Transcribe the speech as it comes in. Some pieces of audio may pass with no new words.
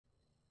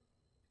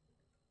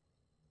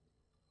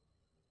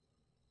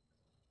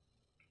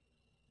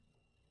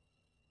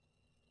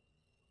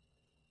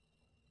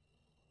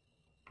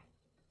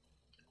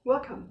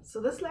Welcome. So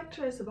this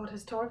lecture is about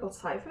historical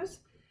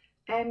ciphers,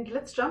 and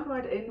let's jump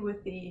right in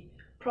with the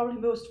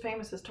probably most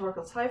famous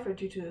historical cipher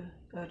due to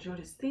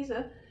Julius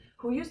Caesar,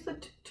 who used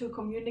it to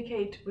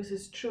communicate with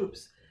his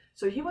troops.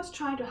 So he was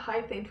trying to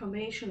hide the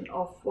information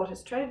of what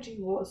his strategy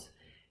was,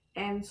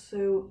 and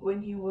so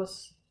when he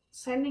was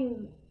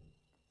sending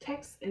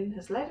text in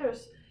his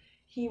letters,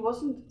 he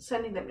wasn't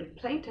sending them in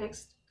plain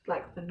text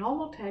like the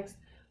normal text,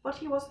 but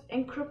he was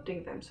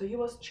encrypting them. So he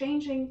was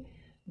changing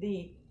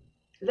the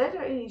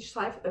letter in each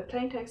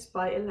plain text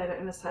by a letter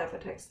in a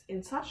ciphertext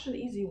in such an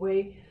easy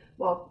way.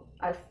 Well,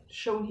 I've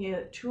shown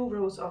here 2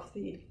 rows of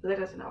the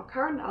letters in our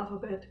current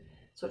alphabet,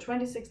 so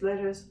 26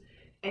 letters,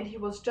 and he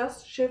was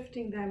just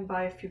shifting them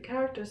by a few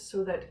characters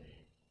so that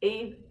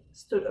A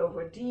stood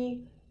over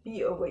D,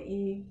 B over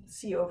E,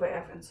 C over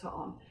F, and so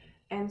on.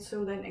 And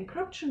so then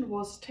encryption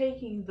was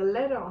taking the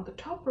letter on the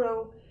top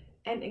row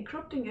and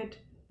encrypting it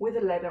with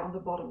a letter on the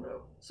bottom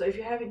row. So if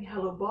you're having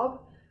hello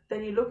Bob,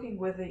 then you're looking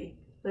where the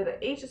letter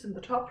H is in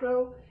the top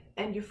row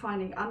and you're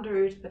finding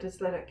under it that is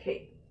letter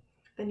K.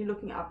 Then you're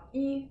looking up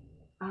E,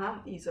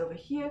 E is over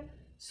here,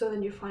 so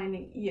then you're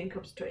finding E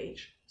encrypts to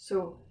H.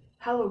 So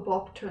hello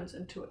Bob turns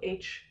into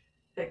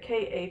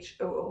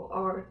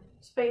KHOOR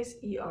space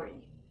ERE.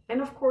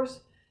 And of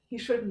course, you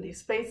shouldn't leave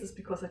spaces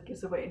because that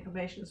gives away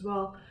information as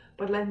well,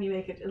 but let me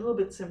make it a little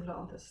bit simpler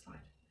on this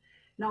slide.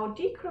 Now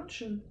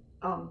decryption,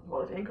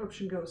 the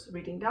encryption goes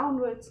reading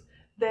downwards,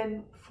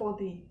 then for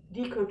the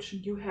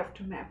decryption you have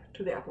to map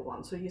to the upper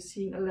one. So you're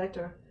seeing a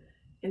letter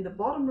in the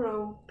bottom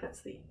row,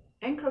 that's the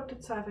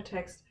encrypted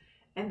ciphertext,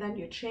 and then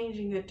you're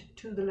changing it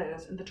to the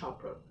letters in the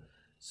top row.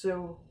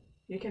 So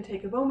you can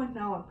take a moment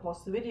now and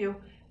pause the video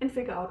and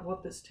figure out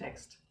what this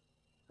text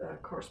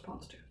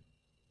corresponds to.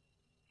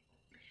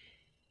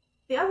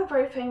 The other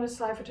very famous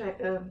cipher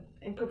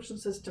encryption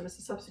system is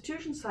the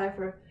substitution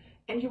cipher,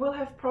 and you will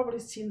have probably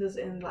seen this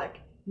in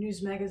like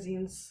news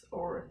magazines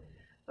or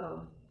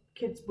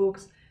kids'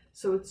 books.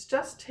 So it's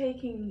just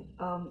taking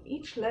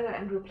each letter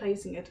and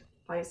replacing it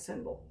by a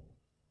symbol.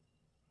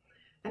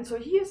 And so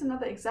here's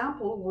another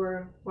example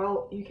where,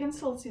 well, you can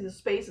still see the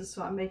spaces,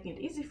 so I'm making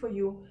it easy for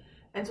you.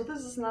 And so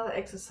this is another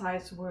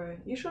exercise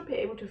where you should be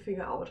able to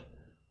figure out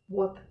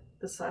what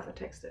the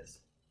ciphertext is.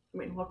 I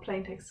mean, what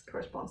plain text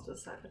corresponds to the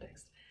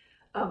ciphertext.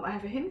 I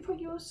have a hint for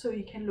you, so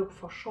you can look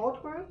for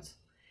short words,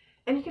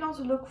 and you can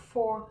also look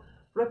for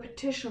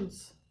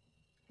repetitions,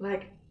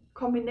 like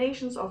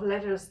combinations of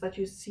letters that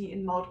you see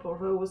in multiple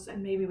rows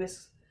and maybe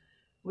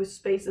with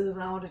spaces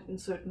around it in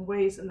certain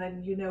ways, and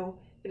then you know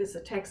it is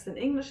a text in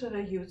English that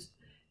I used,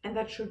 and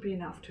that should be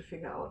enough to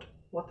figure out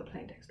what the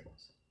plain text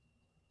was.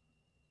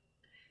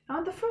 Now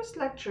in the first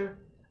lecture,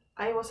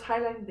 I was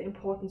highlighting the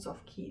importance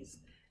of keys,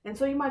 and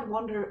so you might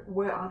wonder,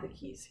 where are the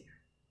keys here?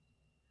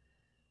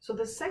 So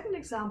the second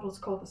example is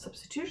called the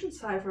substitution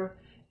cipher,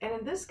 and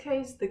in this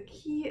case the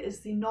key is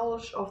the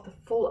knowledge of the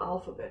full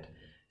alphabet.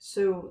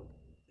 So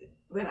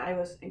when I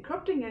was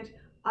encrypting it,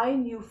 I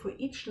knew for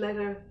each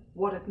letter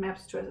what it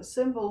maps to as a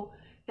symbol,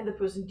 and the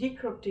person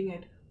decrypting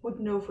it would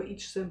know for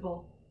each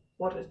symbol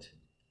what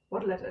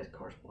letter it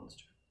corresponds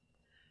to.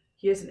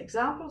 Here's an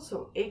example.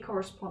 So A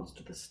corresponds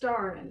to the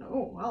star, and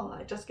oh well,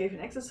 I just gave an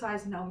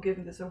exercise and now I'm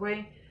giving this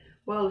away.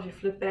 Well, if you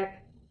flip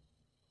back,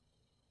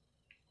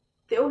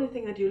 the only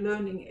thing that you're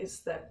learning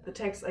is that the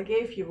text I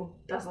gave you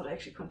does not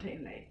actually contain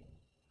an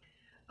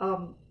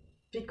A.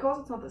 Because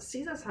it's not the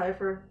Caesar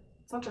cipher,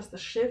 it's not just the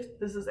shift,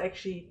 this is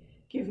actually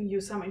giving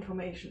you some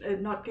information,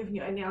 not giving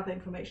you any other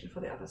information for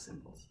the other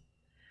symbols.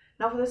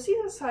 Now for the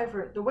Caesar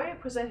cipher, the way I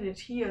presented it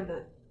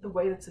here, the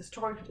way that's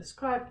historically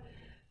described,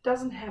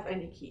 doesn't have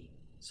any key.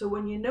 So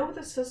when you know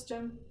the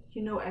system,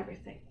 you know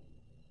everything.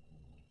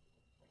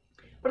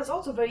 But it's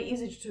also very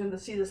easy to turn the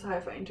Caesar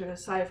cipher into a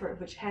cipher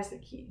which has a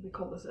key. We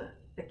call this a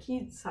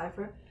keyed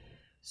cipher.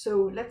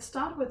 So let's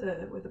start with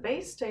the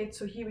base state.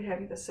 So here we're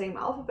having the same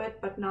alphabet,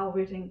 but now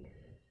written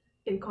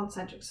in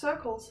concentric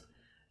circles.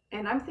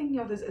 And I'm thinking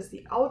of this as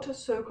the outer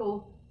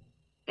circle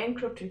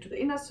encrypting to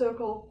the inner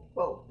circle,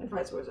 well, and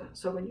vice versa.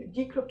 So when you're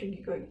decrypting,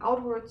 you're going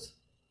outwards.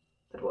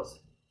 That was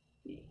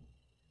the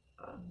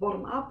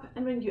bottom up.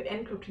 And when you're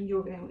encrypting,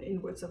 you're going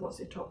inwards. That was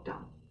the top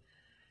down.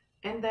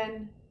 And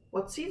then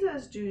what Caesar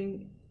is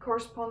doing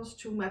corresponds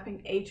to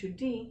mapping A to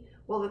D.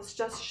 Well, it's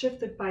just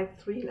shifted by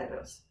 3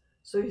 letters.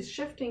 So he's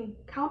shifting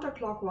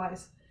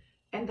counterclockwise,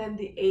 and then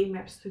the A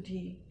maps to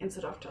D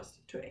instead of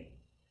just to A.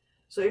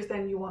 So if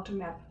then you want to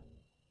map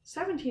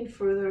 17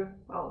 further,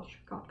 well,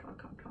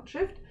 can't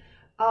shift,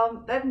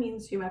 that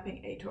means you're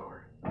mapping A to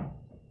R.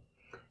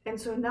 And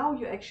so now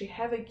you actually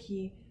have a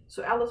key.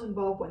 So Alice and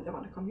Bob, when they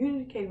want to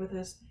communicate with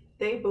this,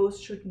 they both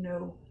should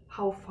know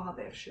how far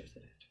they've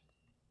shifted it.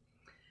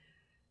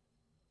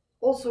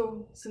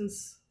 Also,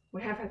 since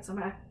we have had some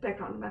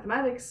background in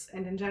mathematics,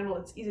 and in general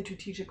it's easy to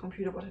teach a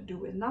computer what to do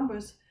with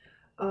numbers,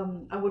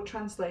 I would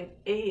translate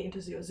A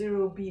into 0,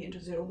 0, B into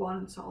 0, 1,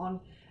 and so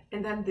on.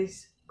 And then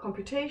this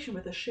computation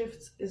with the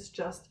shifts is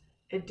just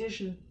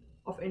addition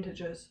of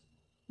integers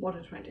 1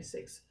 to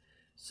 26.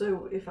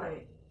 So if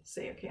I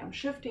say, okay, I'm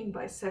shifting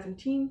by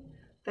 17,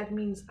 that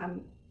means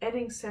I'm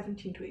adding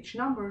 17 to each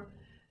number,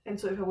 And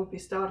so if I would be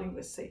starting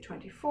with, say,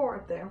 24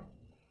 up there,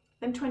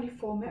 then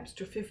 24 maps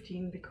to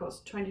 15,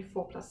 because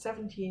 24 plus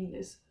 17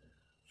 is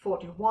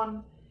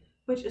 41,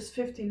 which is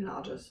 15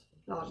 larger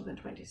than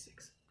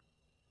 26.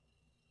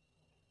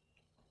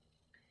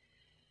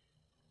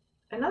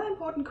 Another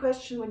important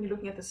question when you're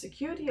looking at the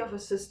security of a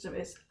system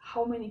is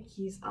how many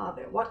keys are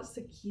there? What is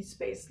the key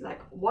space?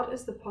 Like, what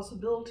is the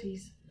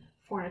possibilities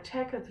for an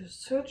attacker to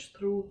search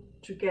through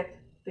to get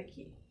the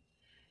key?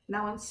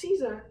 Now in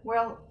Caesar,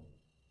 well,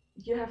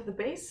 you have the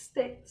base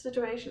state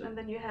situation and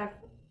then you have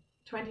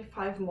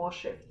 25 more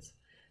shifts.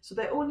 So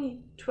there are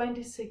only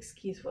 26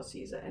 keys for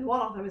Caesar, and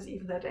one of them is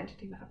even the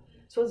identity map.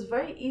 So it's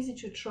very easy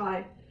to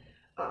try,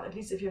 at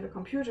least if you have a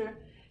computer,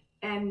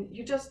 and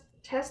you just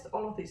test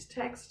all of these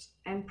texts,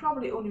 and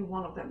probably only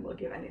one of them will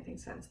give anything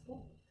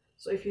sensible.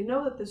 So if you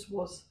know that this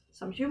was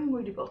some human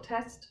readable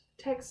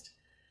text,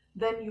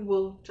 then you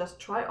will just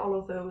try all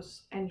of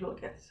those and you'll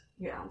get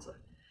your answer.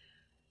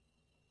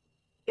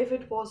 If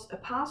it was a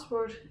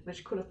password,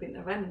 which could have been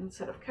a random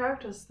set of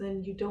characters,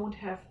 then you don't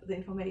have the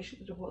information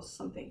that it was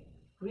something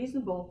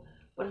reasonable,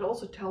 but it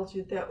also tells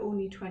you there are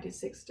only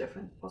 26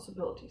 different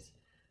possibilities.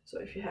 So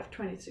if you have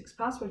 26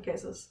 password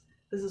guesses,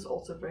 this is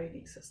also a very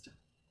weak system.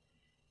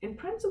 In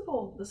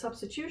principle, the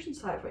substitution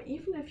cipher,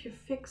 even if you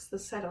fix the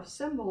set of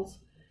symbols,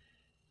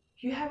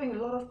 you're having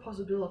a lot of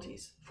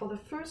possibilities. For the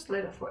first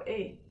letter, for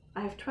A,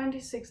 I have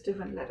 26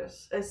 different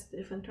letters,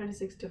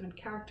 26 different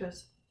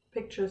characters,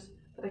 pictures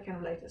that I can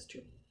relate this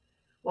to.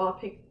 Well,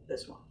 I pick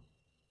this one.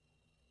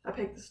 I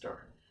pick the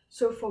star.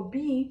 So for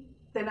B,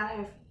 then I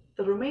have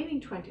the remaining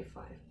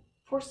 25.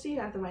 For C,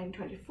 I have the remaining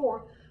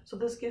 24. So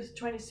this gives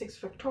 26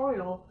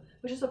 factorial,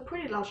 which is a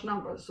pretty large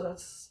number. So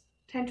that's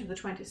 10 to the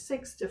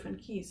 26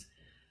 different keys.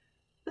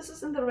 This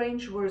is in the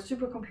range where a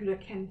supercomputer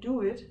can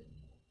do it.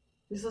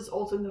 This is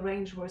also in the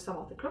range where some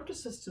of the crypto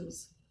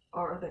systems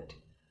are that,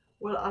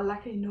 well, are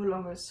luckily no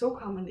longer so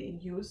commonly in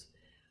use,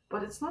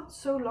 but it's not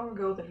so long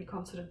ago that we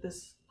considered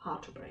this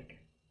hard to break.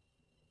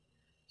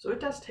 So it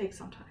does take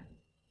some time.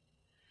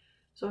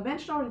 So I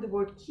mentioned already the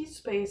word key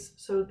space.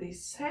 So the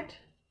set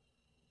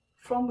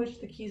from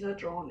which the keys are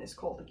drawn is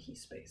called the key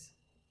space.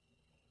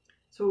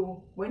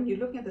 So when you're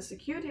looking at the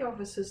security of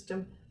a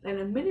system, then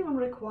a minimum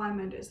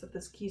requirement is that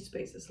this key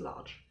space is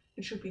large.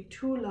 It should be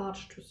too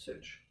large to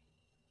search.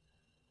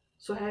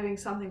 So having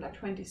something like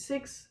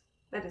 26,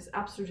 that is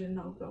absolutely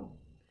no-go.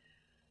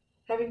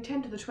 Having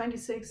 10 to the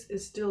 26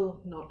 is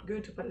still not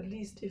good, but at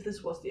least if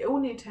this was the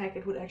only attack,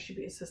 it would actually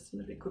be a system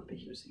that we could be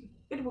using.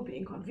 It would be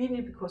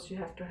inconvenient because you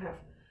have to have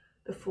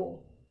the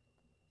full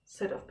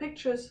set of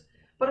pictures.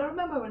 But I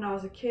remember when I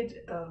was a kid,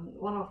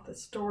 one of the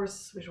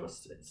stores which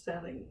was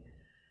selling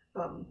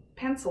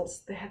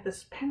pencils, they had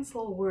this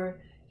pencil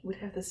where you would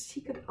have the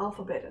secret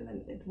alphabet, and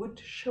then it would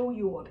show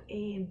you what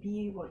A and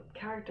B,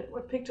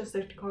 what pictures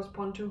they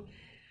correspond to.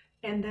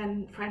 And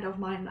then a friend of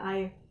mine and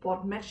I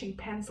bought matching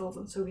pencils,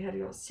 and so we had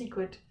your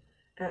secret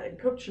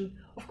encryption.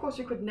 Of course,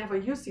 you could never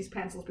use these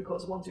pencils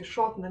because once you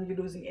shorten them, you're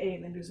losing A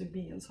and then losing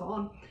B and so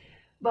on.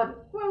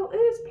 But, well, it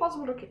is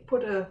possible to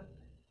put a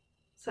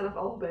set of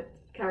alphabet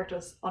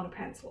characters on a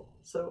pencil,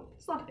 so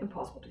it's not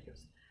impossible to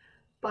use.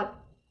 But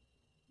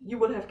you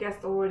will have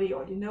guessed already,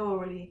 or you know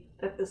already,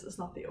 that this is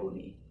not the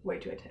only way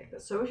to attack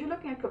this. So if you're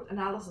looking at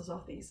cryptanalysis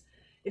of these,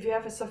 if you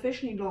have a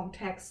sufficiently long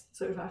text,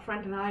 so if my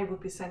friend and I would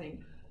be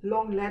sending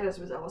long letters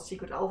with our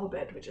secret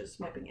alphabet, which is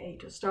mapping A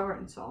to star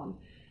and so on,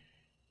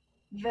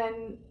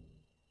 then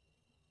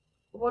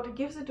what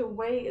gives it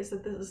away is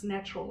that this is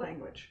natural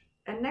language.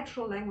 And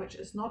natural language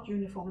is not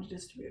uniformly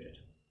distributed.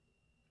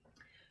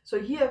 So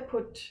here I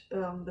put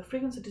the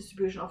frequency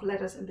distribution of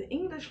letters in the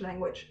English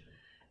language.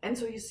 And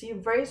so you see a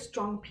very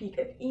strong peak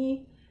at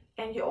E,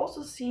 and you're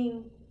also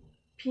seeing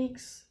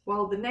peaks,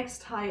 well, the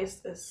next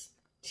highest is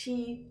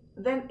T,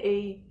 then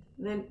A,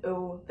 then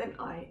O, then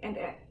I, and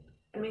N.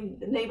 I mean,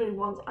 the neighboring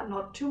ones are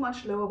not too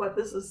much lower, but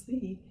this is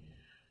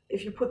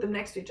if you put them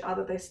next to each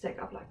other, they stack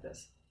up like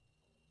this.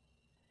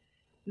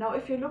 Now,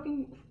 if you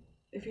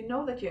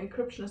know that your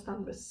encryption is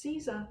done with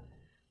Caesar,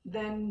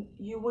 then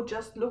you would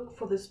just look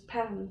for this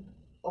pattern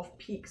of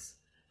peaks.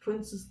 For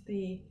instance,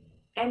 the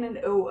N and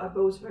O are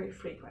both very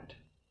frequent,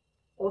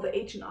 or the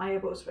H and I are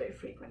both very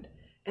frequent.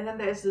 And then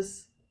there's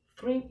this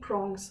 3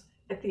 prongs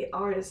at the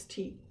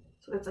RST.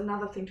 So that's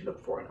another thing to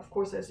look for. And of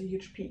course, there's a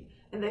huge peak,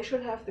 and they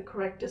should have the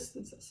correct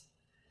distances.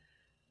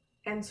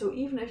 And so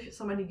even if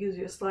somebody gives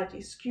you a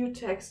slightly skewed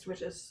text,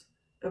 which is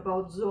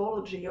about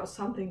zoology or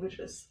something which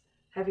is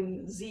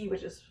having Z,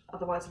 which is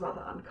otherwise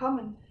rather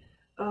uncommon,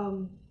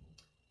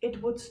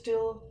 it would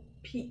still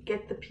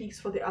get the peaks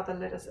for the other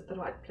letters at the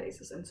right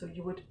places. And so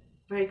you would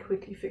very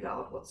quickly figure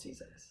out what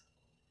Caesar is.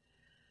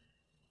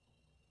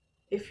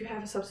 If you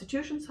have a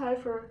substitution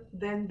cipher,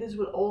 then this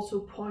will also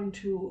point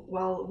to,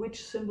 well,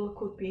 which symbol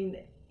could be an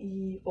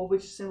E, or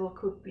which symbol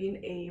could be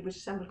an A, which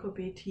symbol could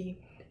be a T.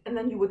 And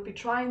then you would be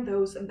trying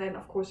those, and then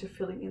of course you're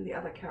filling in the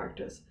other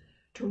characters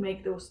to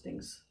make those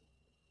things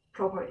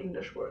proper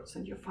English words.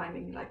 And you're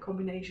finding like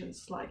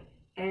combinations like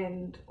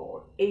and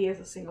or A as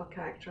a single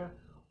character,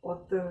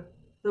 or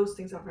those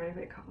things are very,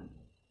 very common.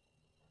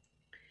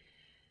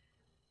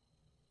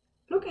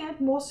 Looking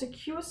at more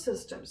secure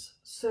systems,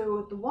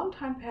 so the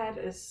one-time pad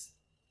is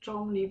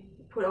normally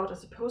put out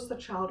as a poster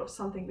child of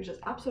something which is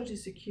absolutely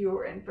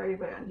secure and very,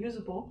 very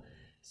unusable.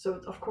 So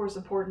it's of course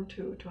important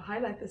to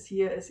highlight this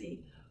here as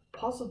a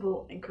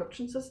possible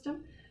encryption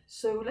system.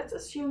 So let's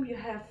assume you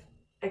have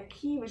a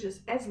key which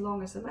is as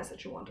long as the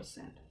message you want to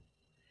send.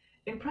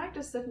 In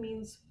practice, that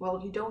means, well,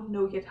 you don't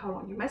know yet how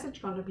long your message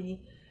is going to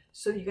be,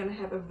 so you're going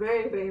to have a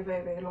very, very,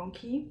 very, very long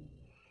key.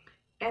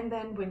 And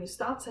then when you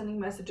start sending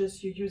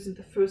messages, you're using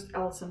the first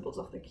L symbols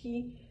of the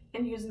key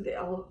and using the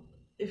L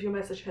if your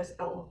message has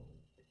L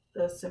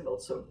symbol.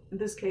 So in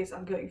this case,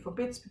 I'm going for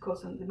bits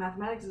because in the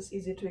mathematics is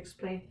easier to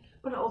explain,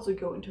 but I'll also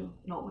go into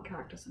normal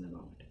characters in a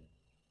moment.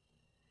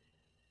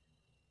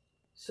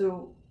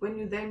 So when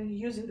you're then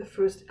using the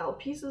first L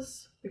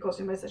pieces, because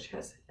your message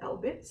has L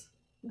bits,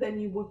 then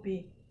you would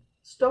be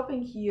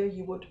stopping here.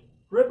 You would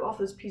rip off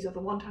this piece of the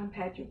one-time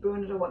pad, you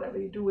burn it or whatever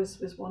you do with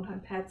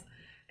one-time pads,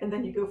 and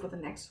then you go for the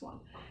next one.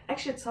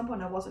 Actually, at some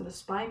point I was in a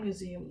spy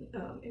museum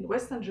in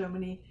Western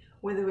Germany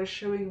where they were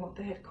showing what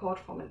they had caught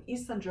from an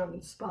Eastern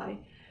German spy,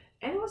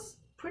 and it was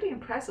pretty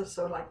impressive.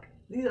 So like,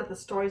 these are the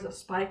stories of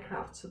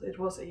spycraft. So it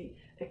was a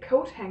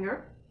coat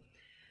hanger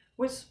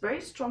with very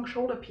strong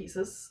shoulder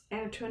pieces,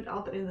 and it turned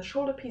out that in the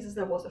shoulder pieces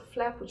there was a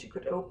flap which you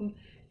could open,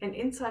 and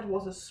inside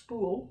was a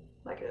spool,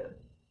 like a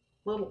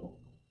little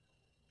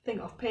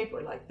thing of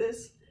paper like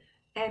this,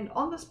 and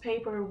on this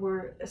paper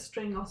were a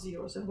string of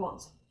zeros and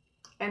ones.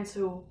 And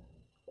so,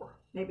 or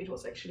maybe it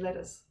was actually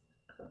letters,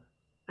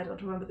 I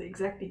don't remember the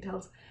exact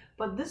details,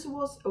 but this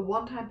was a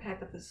one-time pad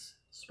that this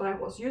spy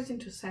was using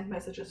to send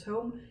messages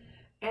home,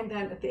 and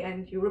then at the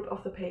end you rip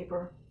off the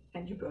paper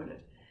and you burn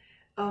it.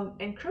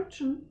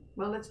 Encryption,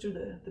 well, let's do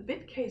the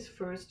bit case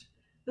first.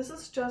 This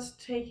is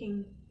just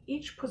taking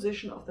each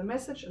position of the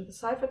message and the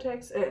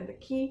ciphertext and the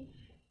key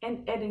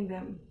and adding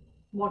them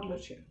modulo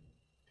 2.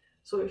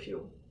 So if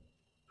you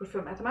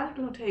prefer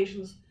mathematical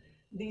notations,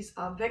 these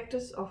are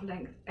vectors of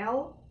length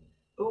L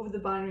over the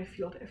binary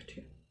field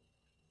F2.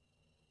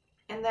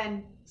 And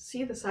then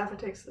C, the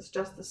ciphertext, is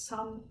just the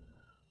sum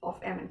of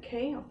M and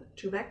K, of the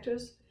two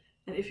vectors.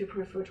 And if you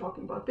prefer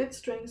talking about bit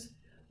strings,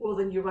 well,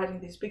 then you're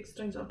writing these big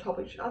strings on top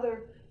of each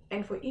other,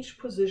 and for each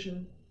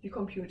position you're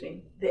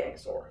computing the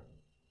XOR.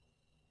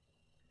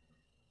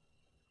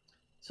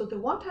 So the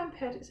one-time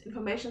pad is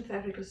information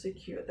theoretically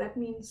secure. That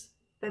means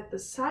that the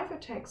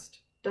ciphertext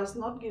does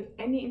not give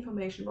any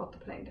information about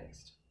the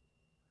plaintext.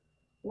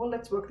 Well,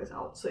 let's work this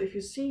out. So if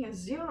you're seeing a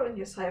 0 in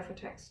your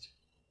ciphertext,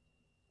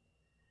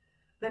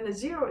 then a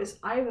 0 is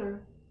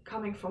either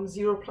coming from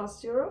 0 plus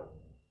 0,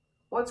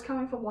 or it's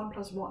coming from 1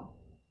 plus 1.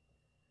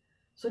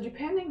 So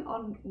depending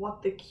on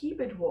what the key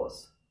bit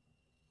was,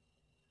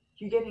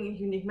 you're getting a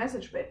unique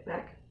message bit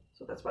back.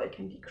 So that's why it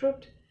can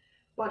decrypt.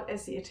 But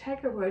as the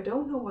attacker, where I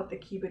don't know what the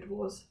key bit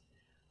was,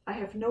 I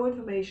have no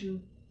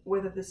information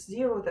whether this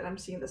 0 that I'm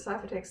seeing in the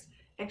ciphertext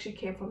actually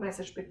came from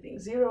message bit being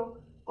 0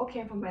 or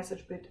came from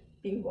message bit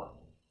being 1.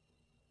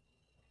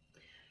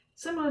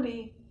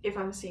 Similarly, if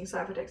I'm seeing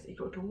ciphertext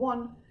equal to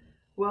 1,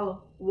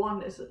 well,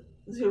 1 is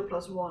 0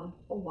 plus 1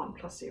 or 1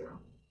 plus 0.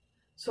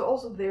 So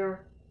also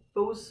there,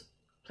 both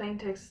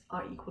plaintexts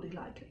are equally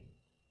likely.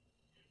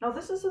 Now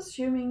this is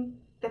assuming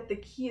that the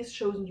key is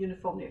chosen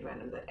uniformly at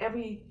random, that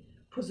every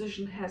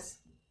position has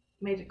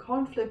made a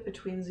coin flip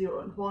between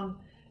 0 and 1,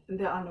 and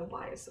there are no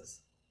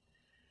biases.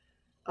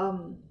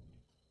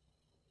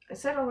 I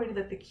said already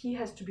that the key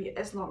has to be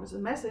as long as a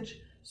message,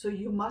 so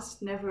you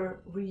must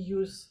never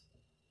reuse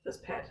this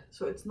pad.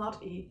 So it's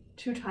not a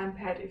two-time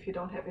pad if you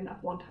don't have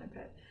enough one-time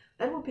pad.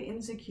 That would be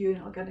insecure,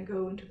 and I'm going to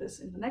go into this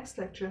in the next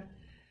lecture.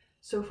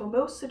 So for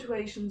most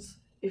situations,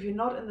 if you're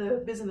not in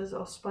the business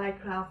of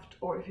spycraft,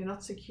 or if you're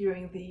not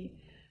securing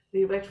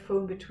the red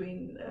phone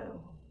between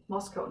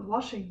Moscow and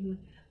Washington,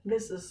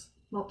 this is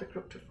not the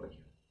crypto for you.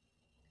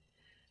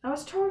 Now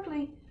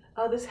historically,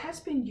 this has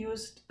been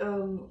used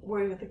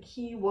where the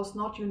key was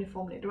not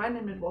uniformly at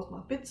random, it was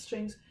not bit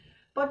strings,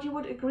 but you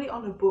would agree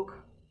on a book.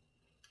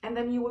 And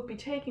then you would be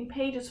taking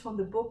pages from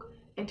the book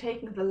and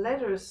taking the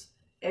letters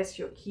as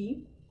your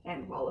key.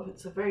 And well, if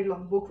it's a very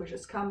long book, which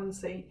is common,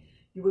 say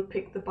you would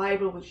pick the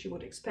Bible, which you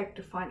would expect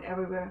to find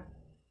everywhere.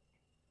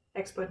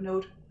 Expert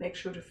note, make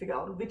sure to figure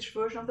out which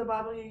version of the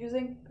Bible you're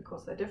using,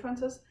 because there are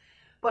differences.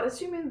 But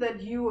assuming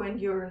that you and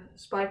your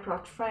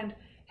spycraft friend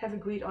have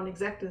agreed on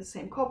exactly the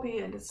same copy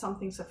and it's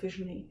something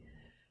sufficiently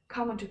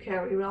common to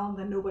carry around,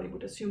 then nobody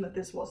would assume that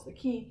this was the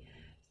key.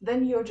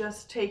 Then you're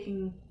just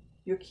taking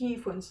your key,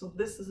 for instance,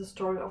 this is a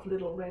story of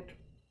Little Red,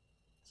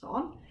 so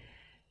on.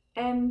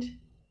 And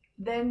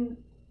then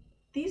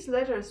these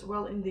letters,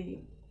 well, in the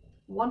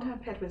one-time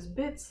pad with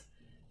bits,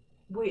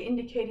 we're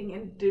indicating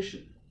an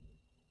addition.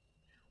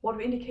 What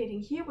we're indicating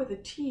here with a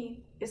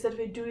T is that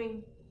we're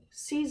doing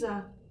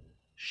Caesar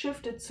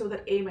shifted so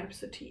that A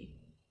maps to T.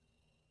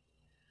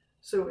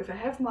 So if I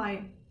have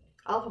my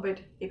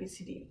alphabet A, B,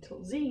 C, D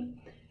till Z,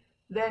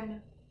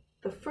 then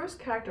the first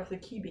character of the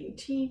key being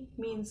T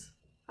means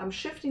I'm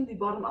shifting the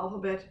bottom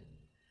alphabet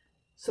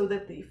so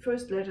that the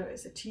first letter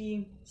is a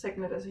T,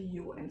 second letter is a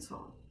U, and so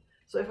on.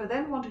 So if I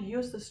then want to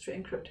use this to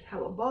encrypt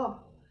Hello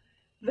Bob,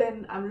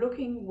 then I'm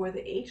looking where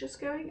the H is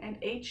going, and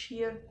H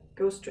here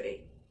goes to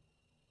A.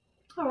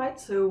 Alright,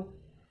 so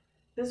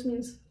this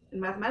means in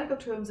mathematical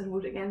terms, and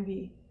would again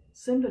be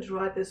simpler to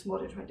write this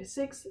module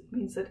 26, it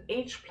means that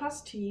H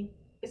plus T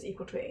is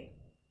equal to A.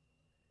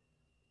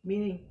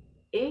 Meaning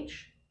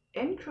H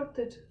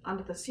encrypted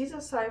under the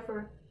Caesar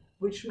cipher,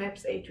 which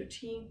maps A to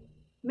T,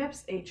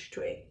 maps H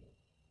to A.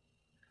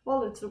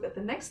 Well, let's look at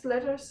the next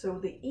letter. So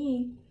the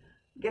E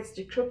gets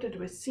decrypted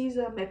with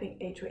Caesar mapping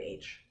A to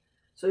H.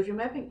 So if you're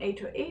mapping A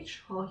to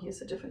H, well,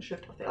 here's a different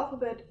shift of the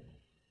alphabet,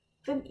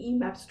 then E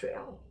maps to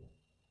L.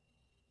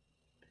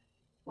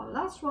 One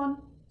last one.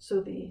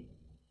 So the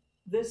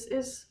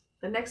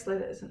next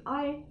letter is an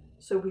I,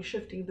 so we're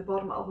shifting the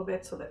bottom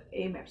alphabet so that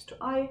A maps to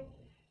I,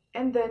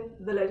 and then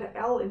the letter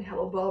L in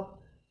Hello Bob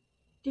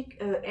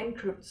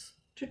encrypts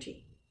to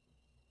T.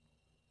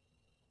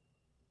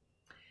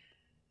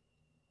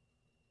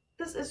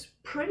 This is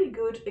pretty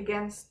good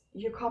against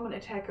your common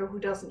attacker who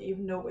doesn't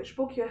even know which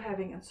book you're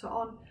having and so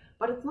on,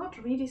 but it's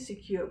not really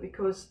secure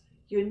because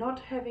you're not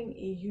having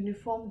a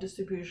uniform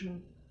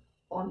distribution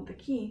on the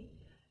key.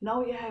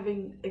 Now you're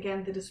having,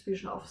 again, the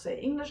distribution of, say,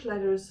 English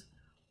letters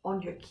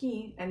on your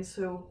key, and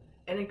so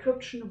an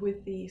encryption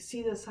with the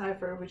Caesar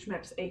cipher, which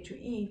maps A to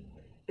E,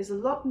 is a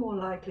lot more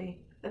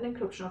likely than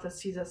encryption of a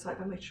Caesar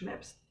cipher, which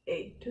maps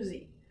A to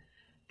Z.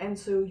 And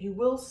so you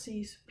will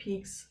see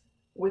peaks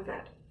with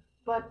that.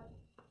 But,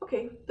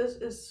 okay, this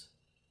is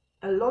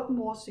a lot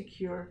more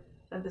secure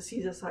than the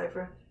Caesar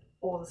cipher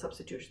or the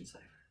substitution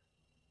cipher.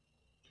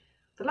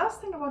 The last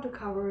thing I want to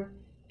cover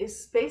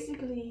is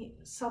basically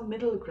some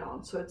middle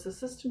ground. So it's a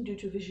system due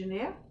to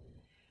Viginere,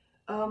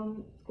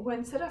 where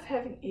instead of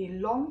having a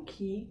long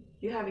key,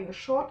 you're having a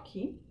short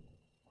key.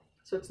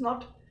 So it's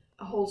not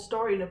a whole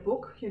story in a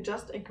book, you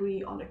just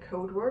agree on a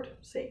code word,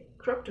 say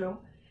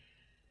crypto,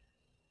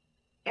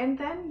 and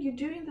then you're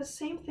doing the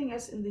same thing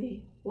as in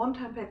the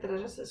one-time pad that I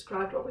just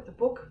described, or with the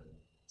book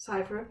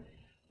cipher,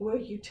 where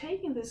you're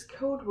taking this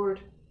code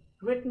word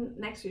written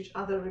next to each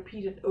other,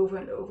 repeated over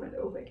and over and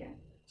over again.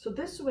 So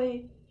this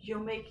way you're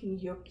making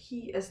your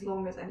key as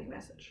long as any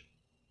message.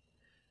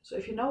 So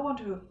if you now want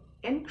to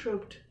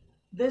encrypt,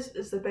 this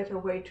is a better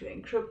way to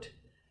encrypt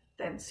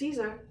than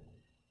Caesar,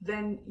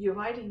 then you're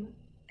writing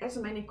as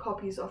many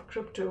copies of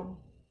crypto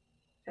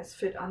as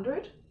fit under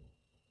it.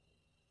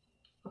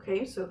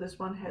 Okay, so this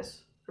one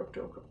has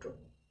crypto, crypto,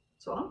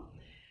 so on.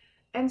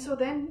 And so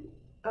then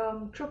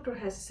crypto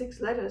has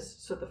 6 letters.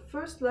 So the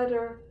first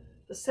letter,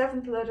 the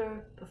 7th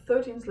letter, the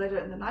 13th letter,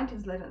 and the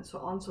 19th letter, and so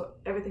on. So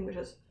everything which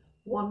is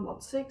 1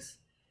 mod 6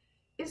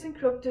 is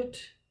encrypted.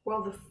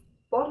 Well, the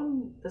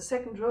bottom, the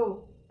second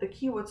row, the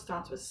keyword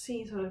starts with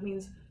C, so that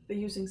means we're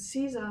using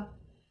Caesar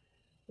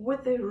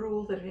with the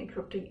rule that we're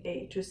encrypting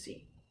A to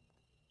C.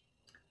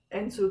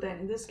 And so then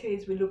in this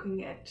case, we're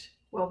looking at,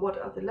 well, what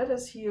are the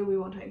letters here? We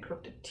want to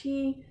encrypt a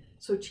T,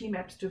 so T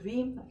maps to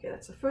V. Okay,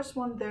 that's the first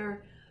one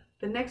there.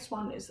 The next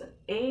one is an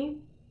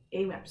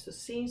A maps to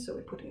C, so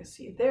we're putting a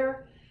C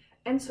there.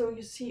 And so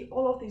you see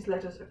all of these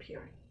letters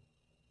appearing.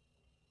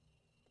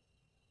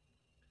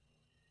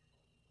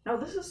 Now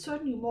this is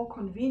certainly more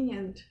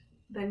convenient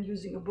than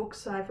using a book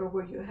cipher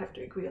where you have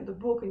to agree on the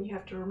book and you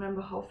have to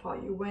remember how far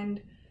you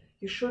went.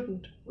 You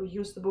shouldn't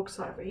reuse the book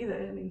cipher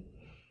either. I mean,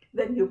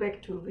 then you're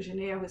back to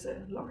Viginere with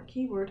a longer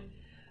keyword.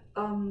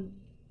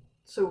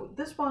 So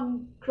this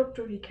one,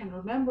 crypto, you can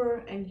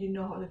remember and you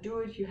know how to do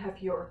it. You have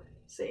your,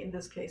 say in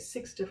this case,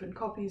 6 different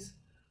copies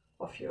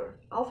of your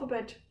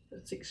alphabet,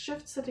 6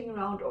 shifts sitting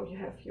around, or you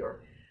have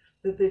your,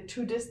 the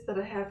 2 disks that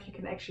I have, you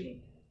can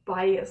actually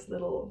buy as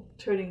little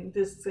turning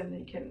disks, and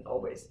you can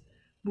always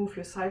move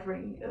your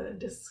ciphering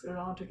disks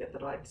around to get the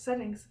right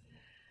settings.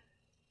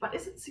 But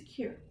is it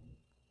secure?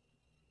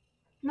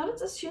 Now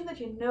let's assume that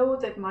you know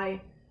that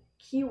my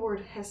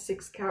keyword has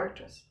 6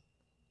 characters.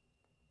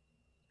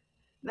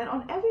 Then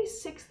on every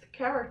 6th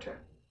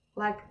character,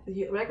 like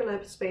the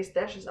regular space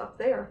dashes up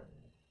there,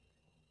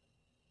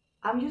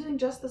 I'm using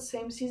just the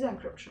same Caesar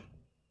encryption.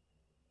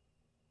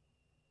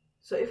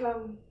 So if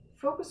I'm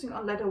focusing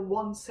on letter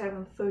 1,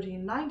 7,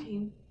 13,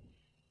 19,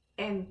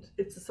 and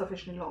it's a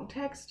sufficiently long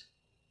text,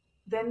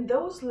 then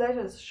those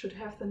letters should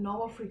have the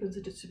normal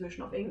frequency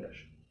distribution of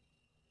English.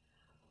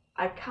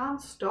 I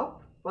can't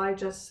stop by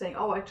just saying,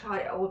 oh, I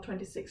try all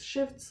 26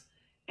 shifts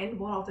and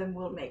one of them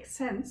will make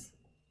sense.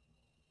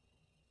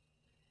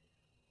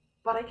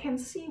 But I can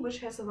see which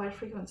has the right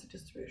frequency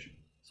distribution.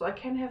 So I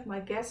can have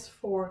my guess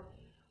for,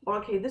 well,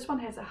 okay, this one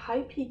has a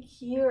high peak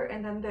here,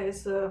 and then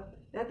there's a,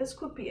 this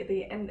could be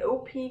the NO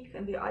peak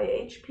and the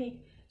IH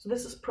peak. So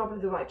this is probably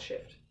the right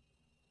shift.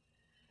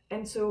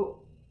 And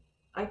so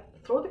I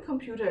throw the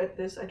computer at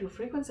this, I do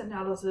frequency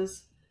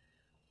analysis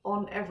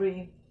on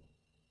every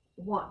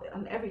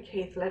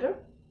kth letter,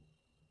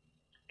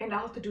 and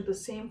I'll have to do the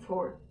same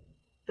for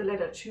the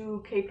letter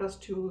 2, k plus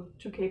 2,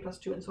 2k plus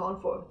 2, and so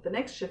on for the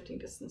next shifting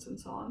distance and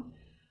so on.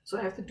 So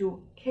I have to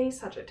do k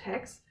such a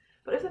text,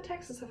 but if the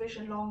text is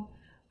sufficiently long,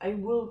 I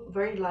will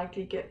very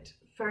likely get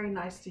very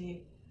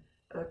nicely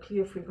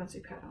clear frequency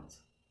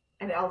patterns,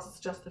 and else it's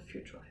just a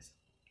few tries.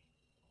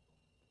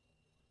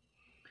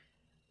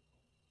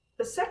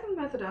 The second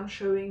method I'm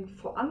showing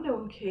for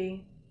unknown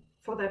k,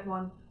 for that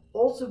one,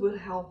 also will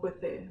help with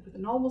the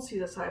normal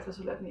Caesar cipher,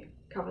 so let me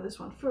cover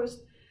this one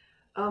first.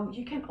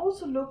 You can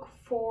also look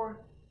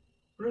for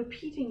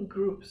repeating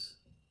groups.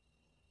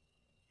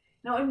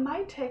 Now in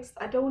my text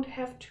I don't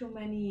have too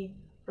many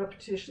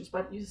repetitions,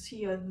 but you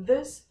see a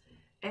this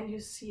and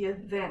you see a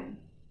then.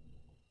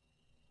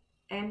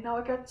 And now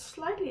I got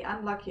slightly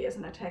unlucky as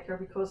an attacker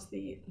because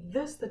the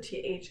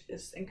th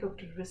is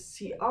encrypted with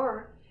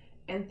CR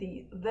and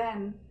the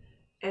then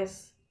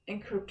is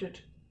encrypted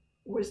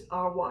with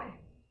RY.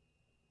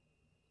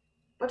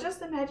 But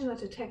just imagine that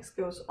the text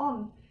goes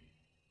on.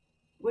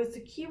 With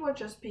the keyword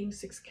just being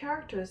 6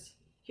 characters,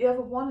 you have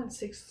a 1 in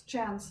 6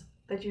 chance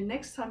that you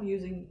next time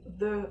using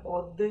the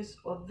or this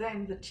or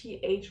then, the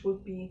TH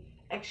would be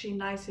actually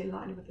nicely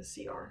aligned with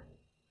the CR.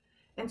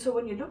 And so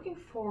when you're looking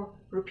for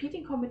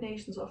repeating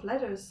combinations of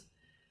letters,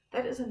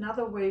 that is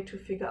another way to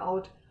figure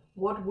out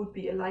what would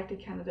be a likely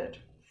candidate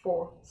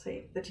for,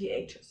 say, the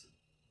THs.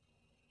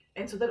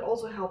 And so that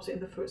also helps you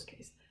in the first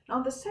case. Now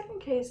in the second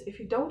case, if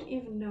you don't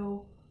even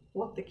know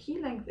what the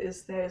key length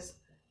is, there's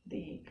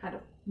the kind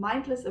of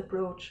mindless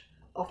approach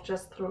of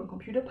just throwing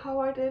computer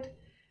power at it.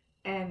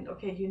 And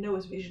okay, you know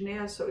it's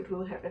Viginere, so it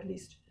will have at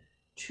least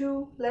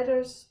 2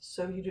 letters.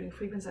 So you're doing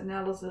frequency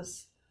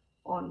analysis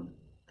on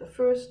the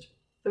first,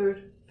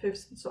 third,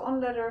 fifth, and so on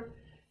letter,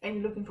 and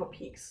you're looking for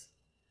peaks.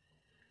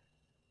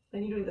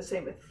 Then you're doing the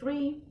same with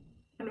 3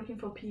 and looking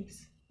for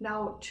peaks.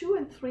 Now 2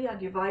 and 3 are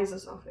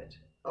divisors of it,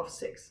 of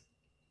 6.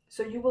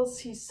 So you will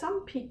see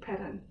some peak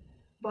pattern,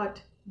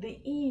 but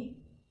the E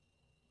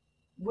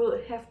will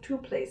have 2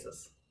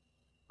 places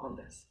on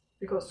this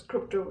because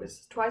crypto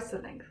is twice the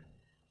length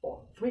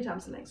or 3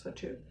 times the length for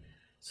 2.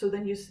 So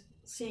then you're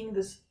seeing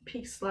this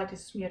peak slightly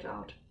smeared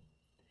out.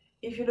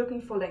 If you're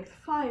looking for length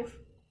 5,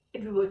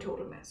 it will be a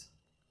total mess.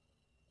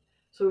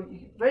 So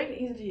you very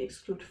easily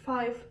exclude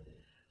 5.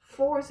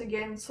 4 is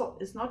again, so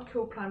is not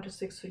co-prime to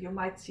 6, so you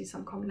might see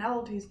some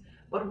commonalities,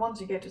 but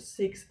once you get to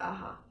 6,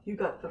 aha, you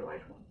got the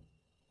right one.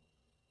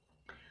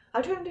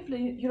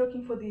 Alternatively, you're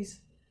looking for these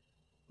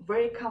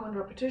very common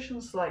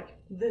repetitions like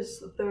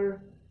this,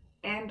 the,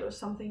 and, or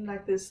something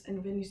like this,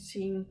 and when you're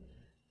seeing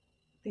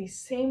the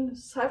same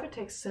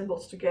ciphertext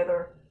symbols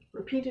together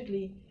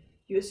repeatedly,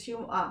 you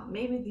assume,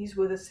 maybe these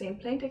were the same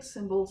plaintext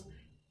symbols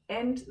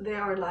and they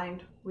are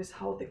aligned with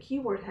how the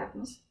keyword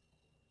happens.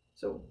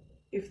 So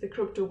if the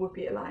crypto would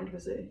be aligned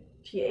with a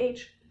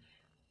TH,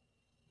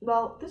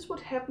 well, this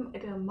would happen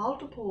at a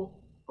multiple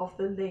of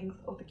the length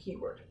of the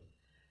keyword.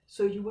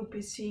 So you would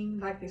be seeing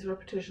like these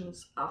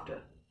repetitions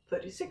after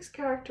 36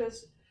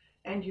 characters,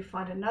 and you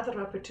find another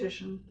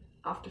repetition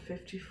after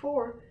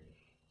 54,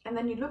 and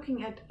then you're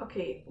looking at,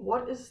 okay,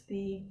 what is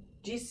the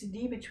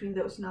GCD between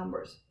those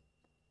numbers?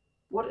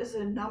 What is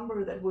a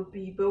number that would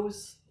be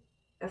both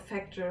a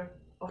factor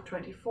of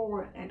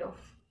 24 and of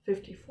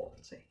 54,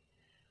 let's say,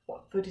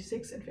 or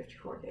 36 and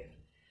 54 gave.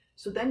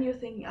 So then you're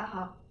thinking,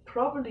 aha,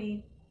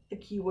 probably the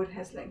keyword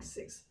has length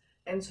 6.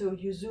 And so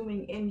you're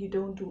zooming in, you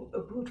don't do a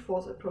brute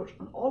force approach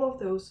on all of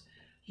those,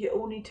 you're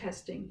only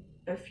testing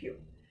a few.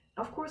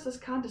 Of course, this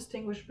can't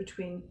distinguish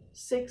between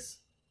 6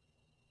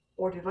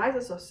 or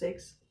divisors of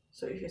 6.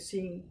 So if you're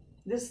seeing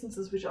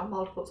distances which are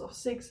multiples of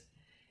 6,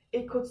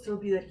 it could still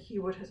be that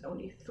keyword has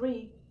only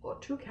 3 or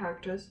 2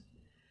 characters.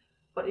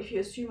 But if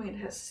you're assuming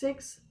it has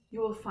 6, you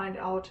will find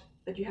out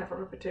that you have a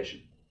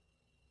repetition.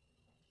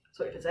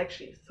 So if it's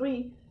actually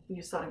 3 and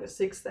you're starting with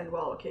 6, then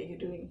well, okay, you're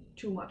doing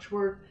too much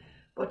work,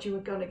 but you were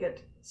gonna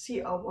get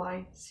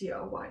CRY,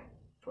 CRY,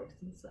 for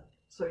instance.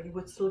 So you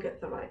would still get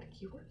the right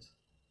keywords.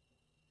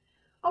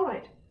 All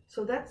right,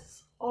 so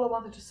that's all I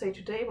wanted to say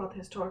today about the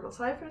historical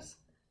ciphers.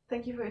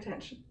 Thank you for your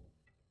attention.